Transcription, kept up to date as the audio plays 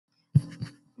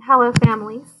Hello,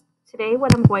 families. Today,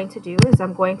 what I'm going to do is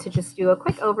I'm going to just do a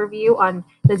quick overview on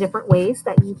the different ways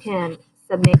that you can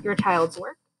submit your child's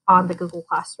work on the Google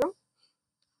Classroom.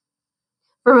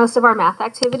 For most of our math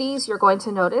activities, you're going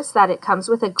to notice that it comes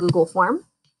with a Google form.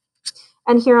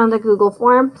 And here on the Google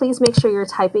form, please make sure you're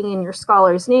typing in your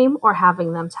scholar's name or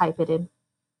having them type it in.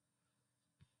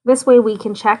 This way we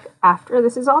can check after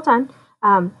this is all done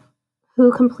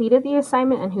who completed the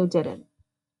assignment and who didn't.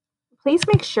 Please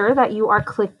make sure that you are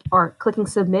clicking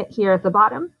submit here at the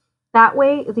bottom. That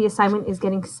way the assignment is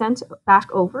getting sent back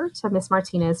over to Ms.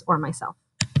 Martinez or myself.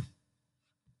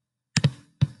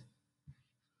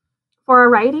 For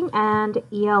our writing and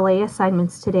ELA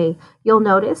assignments today, you'll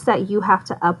notice that you have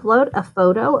to upload a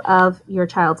photo of your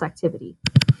child's activity.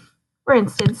 For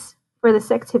instance, for this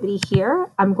activity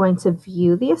here, I'm going to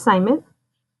view the assignment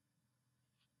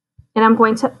and I'm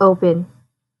going to open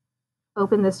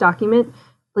this document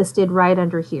listed right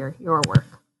under here, your work.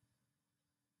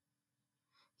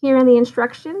 Here in the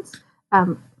instructions,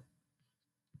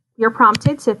 you're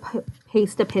prompted to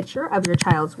paste a picture of your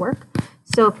child's work.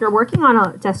 So if you're working on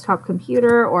a desktop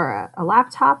computer or a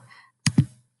laptop,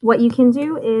 what you can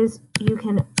do is you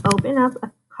can open up a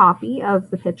copy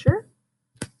of the picture.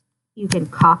 You can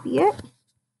copy it.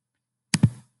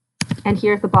 And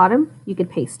here at the bottom, you could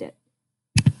paste it.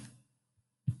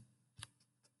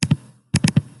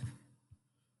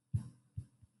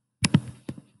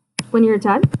 When you're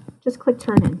done, just click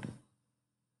Turn In.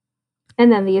 And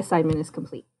then the assignment is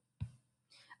complete.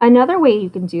 Another way you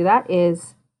can do that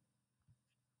is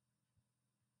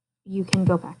you can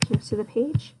go back here to the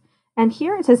page. And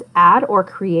here it says Add or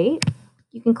Create.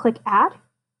 You can click Add.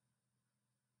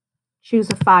 Choose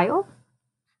a file.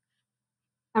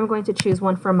 I'm going to choose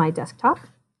one from my desktop,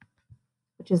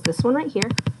 which is this one right here.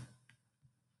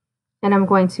 And I'm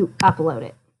going to upload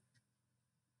it.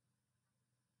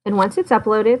 And once it's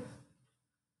uploaded,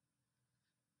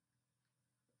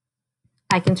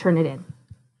 I can turn it in.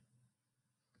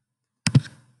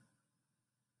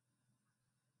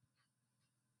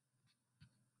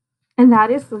 And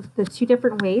that is the two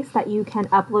different ways that you can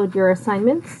upload your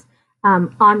assignments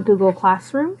on Google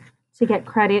Classroom to get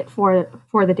credit for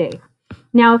the day.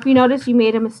 Now, if you notice you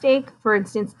made a mistake, for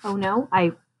instance, oh no,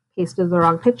 I pasted the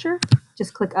wrong picture,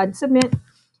 just click Unsubmit,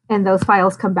 and those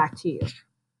files come back to you.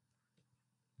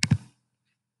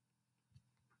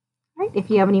 All right,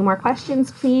 if you have any more questions,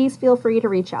 please feel free to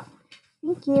reach out.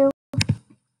 Thank you.